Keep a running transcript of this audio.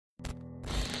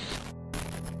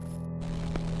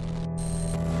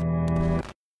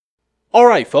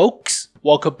Alright folks,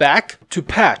 welcome back to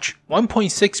patch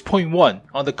 1.6.1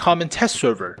 on the common test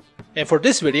server. And for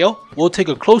this video, we'll take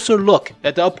a closer look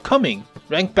at the upcoming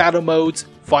Ranked Battle Mode's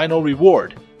final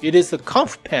reward. It is the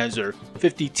Kampfpanzer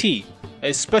 50T,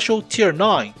 a special tier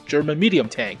 9 German medium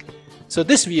tank. So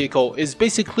this vehicle is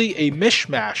basically a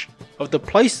mishmash of the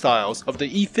playstyles of the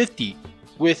E50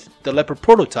 with the Leopard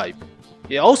prototype.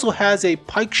 It also has a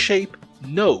pike-shaped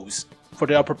nose for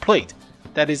the upper plate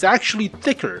that is actually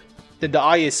thicker than the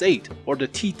IS-8 or the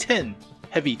T-10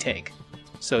 heavy tank.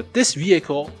 So this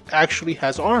vehicle actually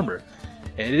has armor,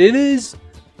 and it is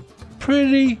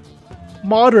pretty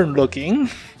modern looking.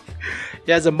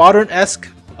 It has a modern-esque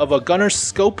of a gunner's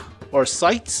scope or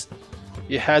sights.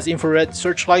 It has infrared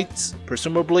searchlights,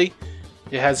 presumably.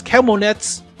 It has camo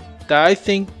nets that I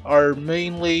think are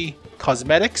mainly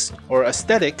cosmetics or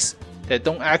aesthetics that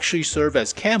don't actually serve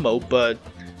as camo, but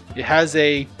it has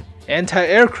a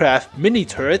anti-aircraft mini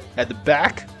turret at the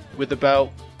back with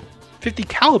about 50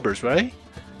 calibers, right?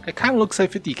 It kind of looks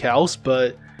like 50 cals,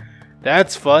 but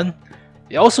that's fun.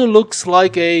 It also looks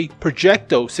like a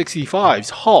Projecto 65's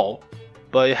hull,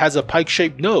 but it has a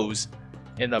pike-shaped nose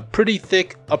and a pretty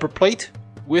thick upper plate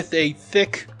with a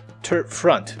thick turret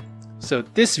front. So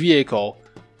this vehicle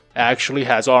actually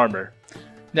has armor.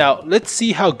 Now let's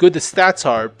see how good the stats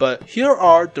are, but here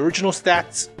are the original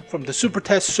stats from the Super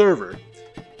Test server.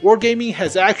 Wargaming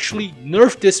has actually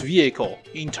nerfed this vehicle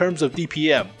in terms of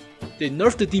DPM. They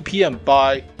nerfed the DPM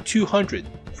by 200,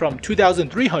 from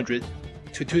 2300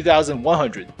 to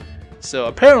 2100. So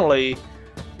apparently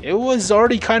it was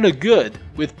already kinda good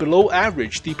with below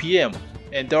average DPM,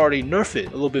 and they already nerfed it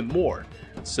a little bit more.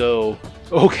 So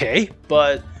okay,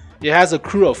 but it has a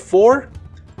crew of 4,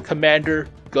 commander,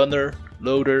 gunner,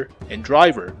 loader, and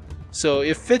driver. So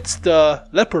it fits the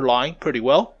Leopard line pretty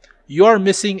well. You are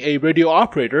missing a radio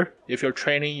operator if you're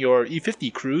training your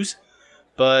E50 crews,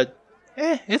 but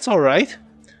it's alright.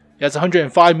 It has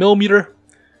 105mm,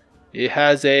 it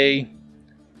has a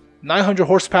 900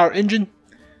 horsepower engine,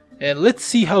 and let's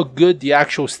see how good the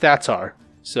actual stats are.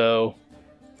 So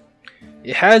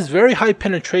it has very high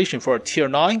penetration for a tier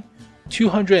 9,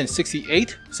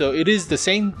 268, so it is the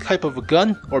same type of a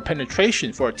gun or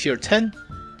penetration for a tier 10,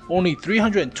 only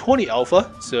 320 alpha,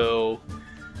 so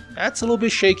that's a little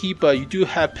bit shaky, but you do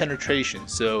have penetration,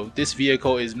 so this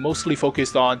vehicle is mostly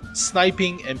focused on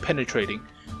sniping and penetrating.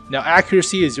 Now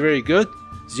accuracy is very good,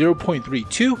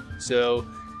 0.32, so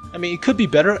I mean it could be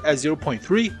better at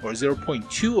 0.3 or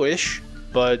 0.2-ish,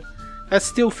 but that's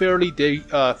still fairly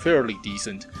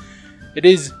decent. It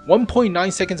is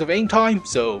 1.9 seconds of aim time,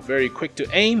 so very quick to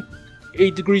aim,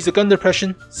 8 degrees of gun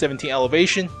depression, 17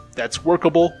 elevation, that's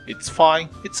workable, it's fine,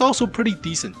 it's also pretty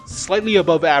decent, slightly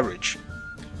above average.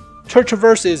 Turret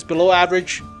traverse is below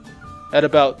average at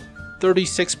about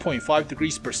 36.5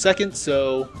 degrees per second,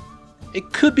 so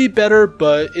it could be better,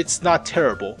 but it's not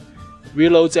terrible.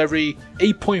 Reloads every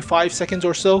 8.5 seconds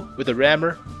or so with a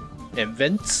rammer and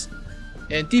vents,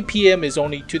 and DPM is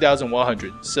only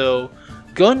 2100, so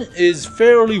gun is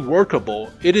fairly workable.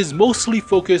 It is mostly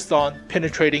focused on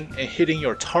penetrating and hitting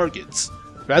your targets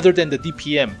rather than the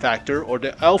DPM factor or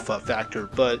the alpha factor,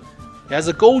 but it has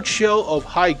a gold shell of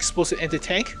high explosive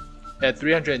anti-tank at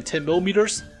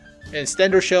 310mm, and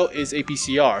standard shell is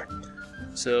APCR,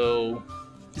 so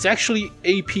it's actually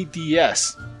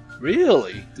APDS,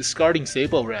 really, discarding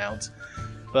sable rounds.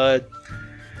 But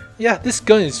yeah, this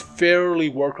gun is fairly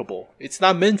workable. It's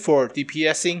not meant for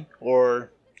DPSing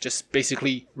or just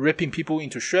basically ripping people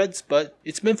into shreds, but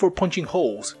it's meant for punching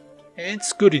holes, and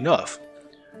it's good enough.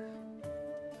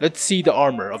 Let's see the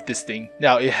armor of this thing.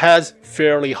 Now it has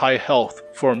fairly high health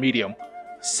for a medium,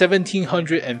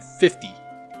 1750.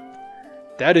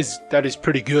 That is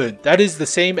pretty good. That is the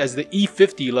same as the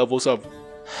E50 levels of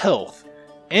health,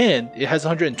 and it has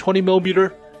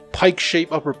 120mm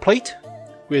pike-shaped upper plate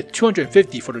with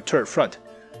 250 for the turret front.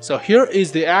 So here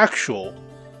is the actual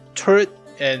turret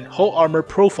and hull armor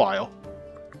profile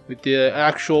with the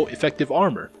actual effective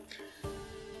armor.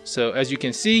 So as you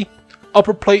can see,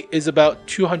 upper plate is about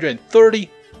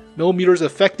 230mm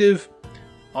effective.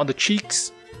 On the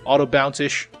cheeks, auto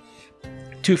bounce-ish,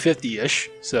 250-ish.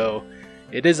 So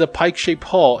it is a pike-shaped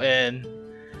hull, and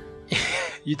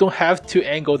you don't have to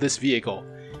angle this vehicle,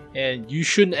 and you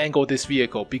shouldn't angle this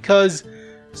vehicle because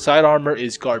side armor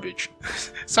is garbage.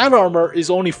 Side armor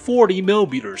is only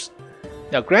 40mm.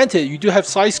 Now granted, you do have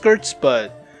side skirts,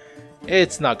 but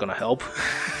it's not gonna help.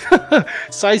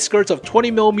 Side skirts of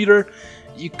 20mm,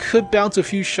 you could bounce a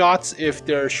few shots if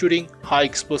they're shooting high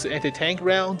explosive anti-tank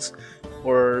rounds,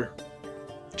 or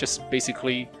just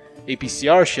basically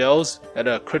APCR shells at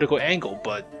a critical angle,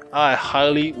 but I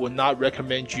highly would not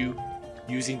recommend you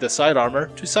using the side armor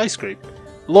to side scrape.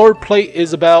 Lower plate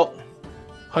is about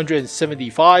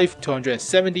 175 to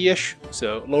 170-ish,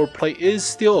 so lower plate is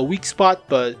still a weak spot,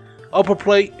 but upper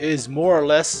plate is more or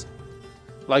less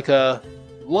like a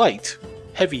light,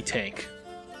 heavy tank.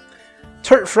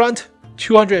 Turret front,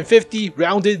 250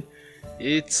 rounded.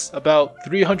 It's about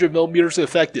 300 millimeters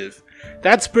effective.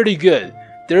 That's pretty good.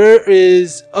 There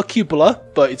is a cupola,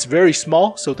 but it's very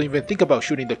small, so don't even think about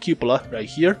shooting the cupola right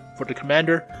here for the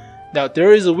commander. Now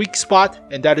there is a weak spot,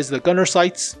 and that is the gunner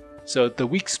sights. So the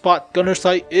weak spot gunner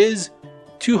sight is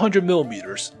 200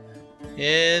 millimeters,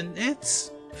 and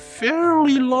it's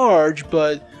fairly large,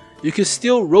 but you can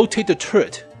still rotate the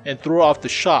turret and throw off the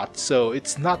shot, so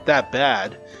it's not that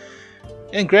bad.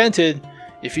 And granted,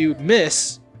 if you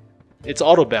miss, it's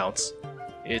auto bounce.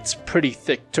 It's pretty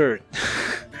thick turret.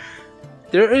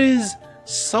 There is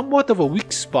somewhat of a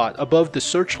weak spot above the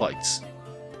searchlights.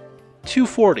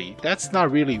 240, that's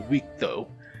not really weak though.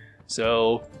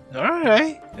 So,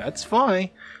 alright, that's fine.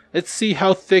 Let's see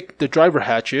how thick the driver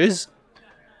hatch is.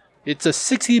 It's a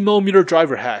 60mm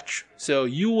driver hatch, so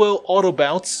you will auto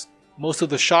bounce most of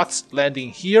the shots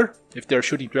landing here if they're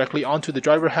shooting directly onto the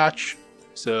driver hatch.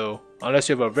 So, unless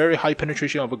you have a very high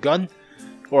penetration of a gun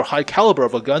or high caliber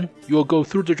of a gun, you will go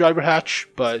through the driver hatch,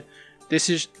 but this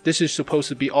is supposed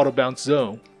to be auto bounce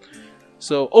zone.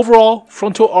 So overall,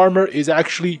 frontal armor is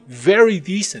actually very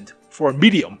decent for a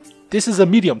medium. This is a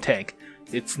medium tank.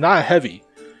 It's not heavy.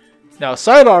 Now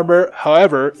side armor,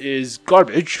 however, is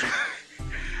garbage.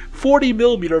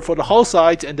 40mm for the hull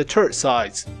sides and the turret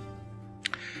sides.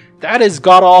 That is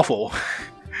god awful.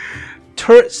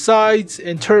 Turret sides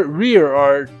and turret rear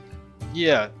are,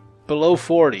 yeah, below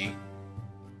 40.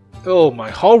 Oh, my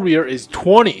hull rear is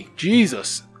 20.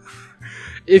 Jesus.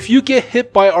 If you get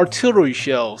hit by artillery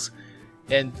shells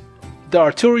and the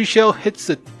artillery shell hits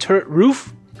the turret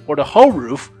roof or the hull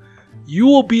roof, you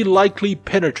will be likely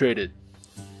penetrated.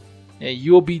 And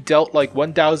you will be dealt like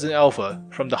 1000 alpha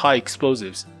from the high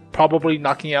explosives, probably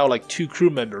knocking out like 2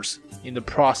 crew members in the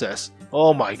process.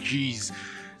 Oh my jeez.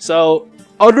 So,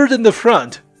 other than the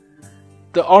front,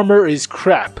 the armor is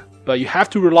crap, but you have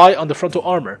to rely on the frontal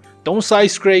armor. Don't side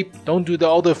scrape, don't do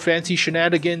all the fancy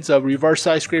shenanigans of reverse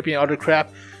side scraping and other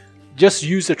crap. Just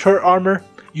use the turret armor,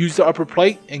 use the upper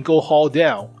plate, and go haul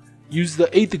down. Use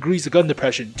the 8 degrees of gun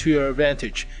depression to your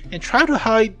advantage, and try to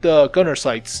hide the gunner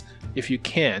sights if you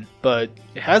can, but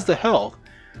it has the health.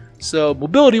 So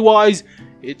mobility wise,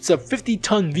 it's a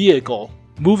 50-ton vehicle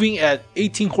moving at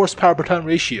 18 horsepower per ton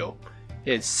ratio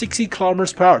and 60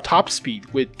 kilometers per hour top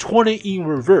speed with 20 in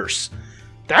reverse.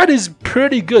 That is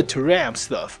pretty good to ram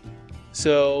stuff.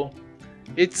 So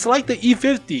it's like the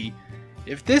E50.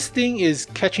 If this thing is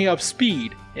catching up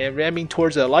speed and ramming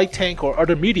towards a light tank or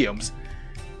other mediums,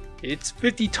 it's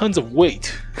 50 tons of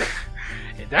weight.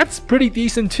 And that's pretty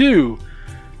decent too.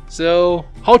 So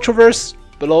hull traverse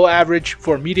below average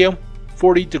for medium,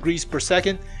 40 degrees per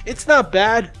second. It's not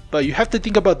bad, but you have to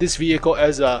think about this vehicle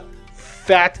as a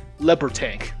fat leopard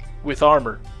tank with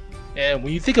armor. And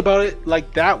when you think about it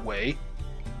like that way,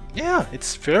 yeah,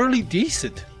 it's fairly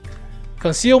decent.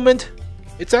 Concealment,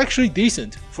 it's actually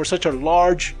decent for such a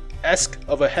large-esque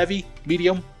of a heavy,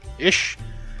 medium-ish.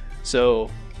 So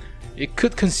it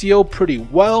could conceal pretty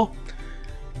well.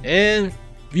 And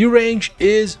view range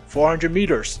is 400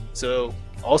 meters, so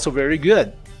also very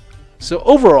good. So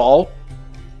overall,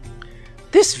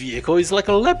 this vehicle is like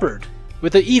a leopard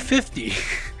with an E50.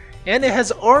 And it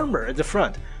has armor at the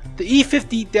front. The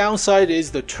E50 downside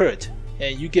is the turret,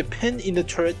 and you get pinned in the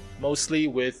turret mostly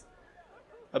with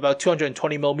about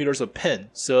 220 millimeters of pin.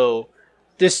 So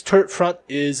this turret front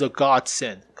is a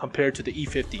godsend compared to the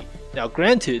E50. Now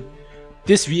granted,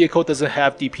 this vehicle doesn't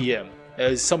have DPM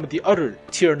as some of the other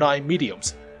tier 9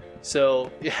 mediums.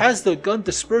 So it has the gun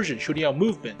dispersion shooting out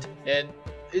movement, and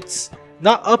it's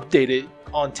not updated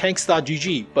on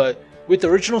tanks.gg, but with the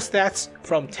original stats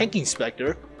from Tank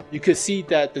Inspector, you could see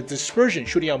that the dispersion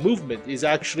shooting out movement is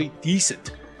actually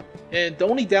decent. And the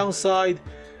only downside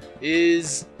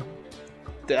is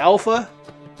the alpha,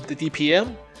 the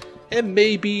DPM, and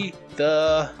maybe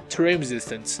the terrain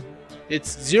resistance.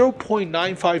 It's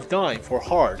 0.959 for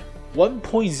hard,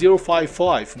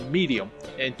 1.055 for medium,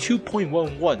 and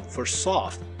 2.11 for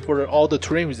soft for all the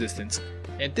terrain resistance.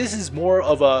 And this is more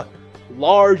of a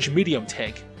large medium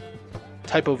tank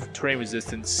type of terrain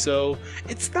resistance, so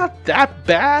it's not that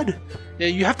bad.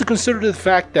 And you have to consider the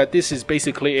fact that this is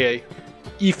basically a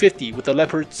E50 with a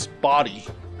leopard's body.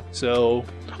 So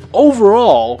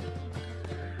overall,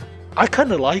 I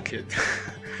kind of like it.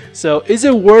 So is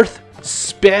it worth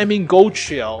spamming gold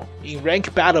shell in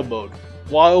rank battle mode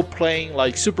while playing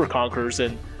like Super Conquerors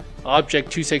and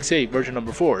Object 268 version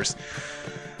number 4s?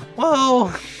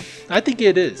 Well, I think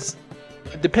it is.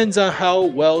 It depends on how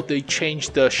well they change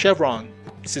the chevron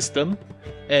system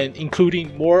and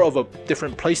including more of a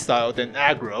different playstyle than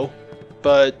aggro,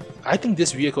 but I think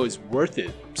this vehicle is worth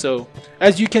it. So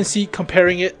as you can see,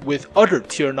 comparing it with other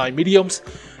tier 9 mediums,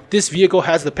 this vehicle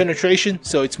has the penetration,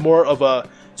 so it's more of a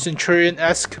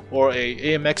Centurion-esque or a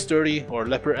AMX-30 or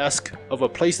Leopard-esque of a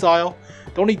playstyle.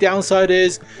 The only downside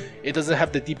is it doesn't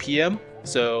have the DPM,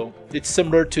 so it's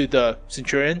similar to the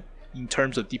Centurion in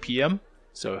terms of DPM.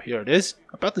 So here it is,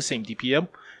 about the same DPM.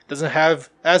 Doesn't have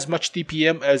as much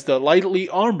DPM as the lightly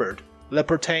armored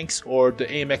Leopard tanks or the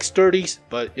AMX-30s,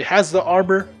 but it has the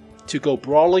armor to go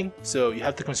brawling, so you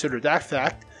have to consider that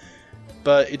fact.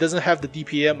 But it doesn't have the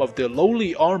DPM of the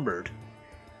lowly armored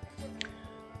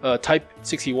Type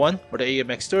 61 or the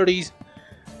AMX-30s.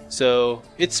 So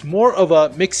it's more of a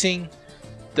mixing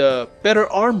the better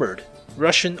armored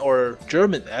Russian or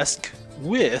German-esque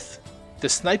with the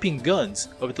sniping guns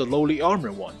of the lowly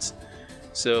armored ones.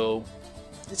 So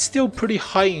it's still pretty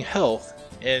high in health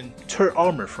and turret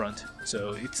armor front.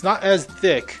 So it's not as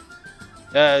thick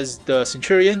as the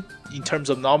Centurion in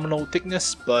terms of nominal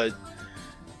thickness, but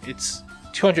it's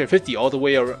 250 all the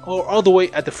way all the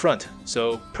way at the front,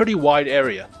 so pretty wide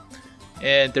area.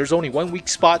 And there's only one weak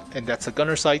spot, and that's the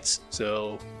gunner sights.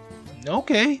 So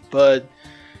okay, but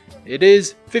it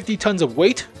is 50 tons of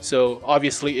weight, so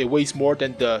obviously it weighs more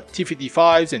than the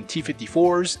T-55s and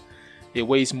T-54s. It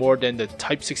weighs more than the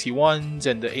Type 61s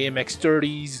and the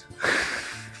AMX-30s.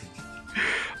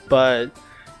 But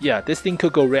yeah, this thing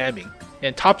could go ramming.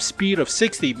 And top speed of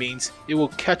 60 means it will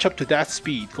catch up to that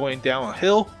speed going down a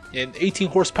hill. And 18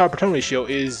 horsepower per ton ratio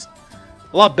is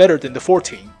a lot better than the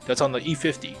 14 that's on the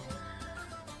E50.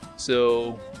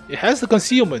 So it has the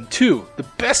concealment too, the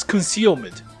best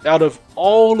concealment out of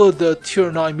all of the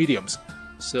tier 9 mediums.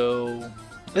 So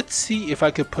let's see if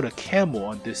I could put a camo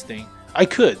on this thing. I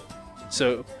could.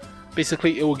 So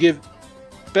basically it will give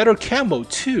better camo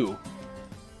too.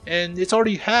 And it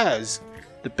already has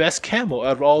the best camo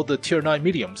out of all the tier 9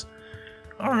 mediums.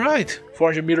 Alright,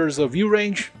 400 meters of view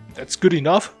range, that's good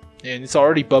enough. And it's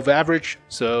already above average.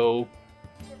 So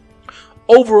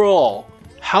overall,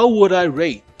 how would I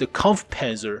rate the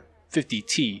Kampfpanzer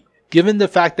 50T, given the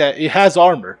fact that it has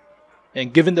armor,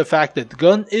 and given the fact that the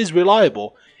gun is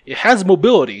reliable, it has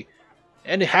mobility,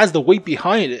 and it has the weight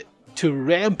behind it to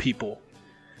ram people?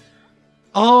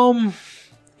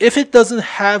 If it doesn't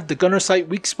have the gunner sight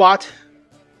weak spot,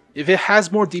 if it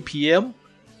has more DPM,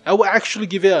 I will actually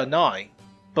give it a 9.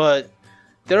 But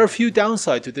there are a few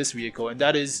downsides to this vehicle, and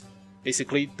that is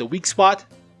basically the weak spot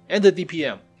and the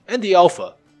DPM and the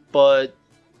alpha. But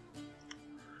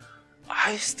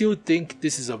I still think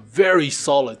this is a very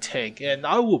solid tank, and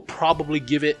I will probably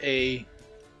give it a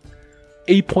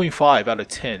 8.5 out of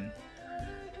 10.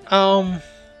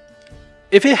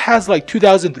 If it has like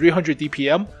 2300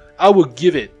 DPM, I would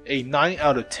give it a 9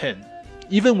 out of 10,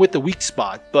 even with the weak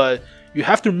spot. But you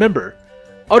have to remember,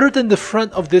 other than the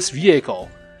front of this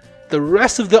vehicle, the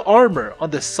rest of the armor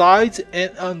on the sides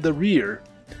and on the rear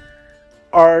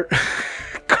are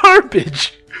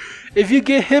garbage. If you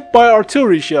get hit by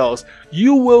artillery shells,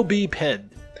 you will be pinned.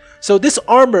 So this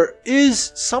armor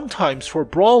is sometimes for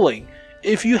brawling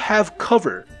if you have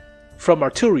cover from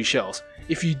artillery shells.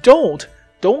 If you don't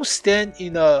stand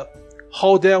in a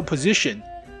hull down position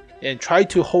and try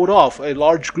to hold off a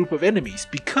large group of enemies,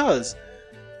 because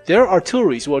their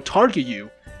artilleries will target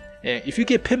you, and if you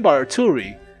get pinned by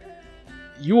artillery,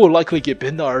 you will likely get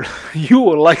pinned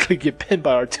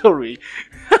by artillery.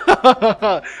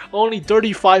 Only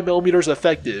 35 millimeters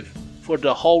effective for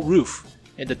the hull roof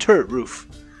and the turret roof.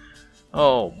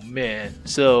 Oh man,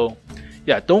 so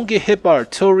yeah, don't get hit by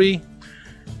artillery.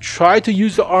 Try to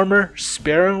use the armor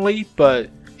sparingly, but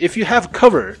if you have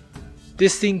cover,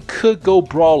 this thing could go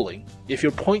brawling if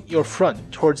you point your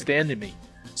front towards the enemy.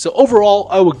 So overall,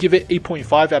 I will give it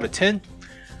 8.5 out of 10.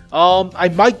 I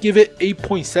might give it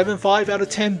 8.75 out of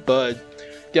 10, but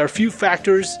there are a few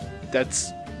factors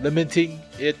that's limiting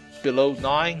it below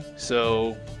 9,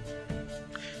 so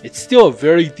it's still a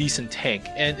very decent tank.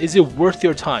 And is it worth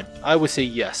your time? I would say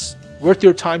yes. Worth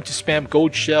your time to spam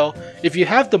gold shell. If you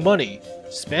have the money,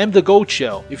 spam the gold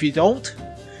shell. If you don't,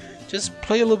 just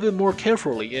play a little bit more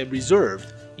carefully and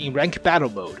reserved in rank battle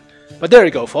mode. But there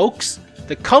you go, folks,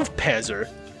 the Kampfpanzer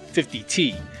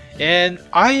 50T. And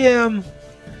I am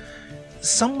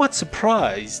somewhat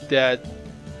surprised that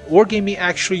Wargaming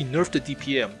actually nerfed the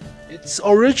DPM. It's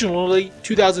originally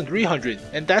 2300,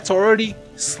 and that's already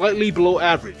slightly below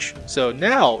average. So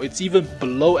now it's even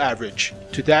below average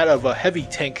to that of a heavy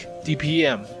tank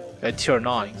DPM at tier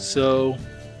 9. So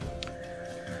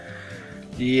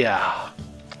Yeah.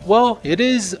 Well, it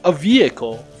is a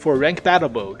vehicle for ranked battle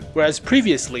mode, whereas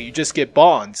previously you just get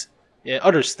bonds and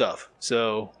other stuff.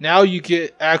 So now you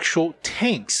get actual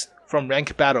tanks from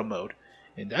ranked battle mode,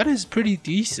 and that is pretty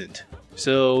decent.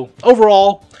 So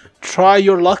overall, try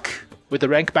your luck with the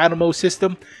ranked battle mode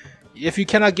system. If you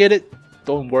cannot get it,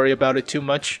 don't worry about it too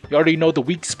much. You already know the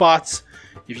weak spots.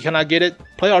 If you cannot get it,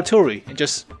 play artillery and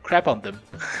just crap on them.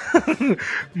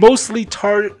 Mostly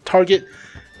target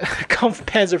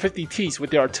Kampfpanzer 50Ts with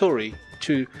the artillery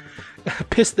to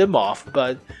piss them off,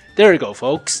 but there you go,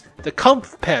 folks. The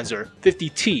Kampfpanzer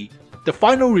 50T, the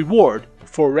final reward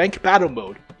for ranked battle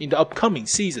mode in the upcoming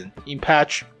season in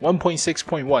patch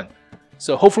 1.6.1.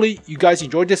 So hopefully you guys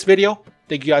enjoyed this video.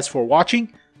 Thank you guys for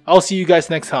watching. I'll see you guys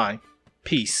next time.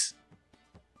 Peace.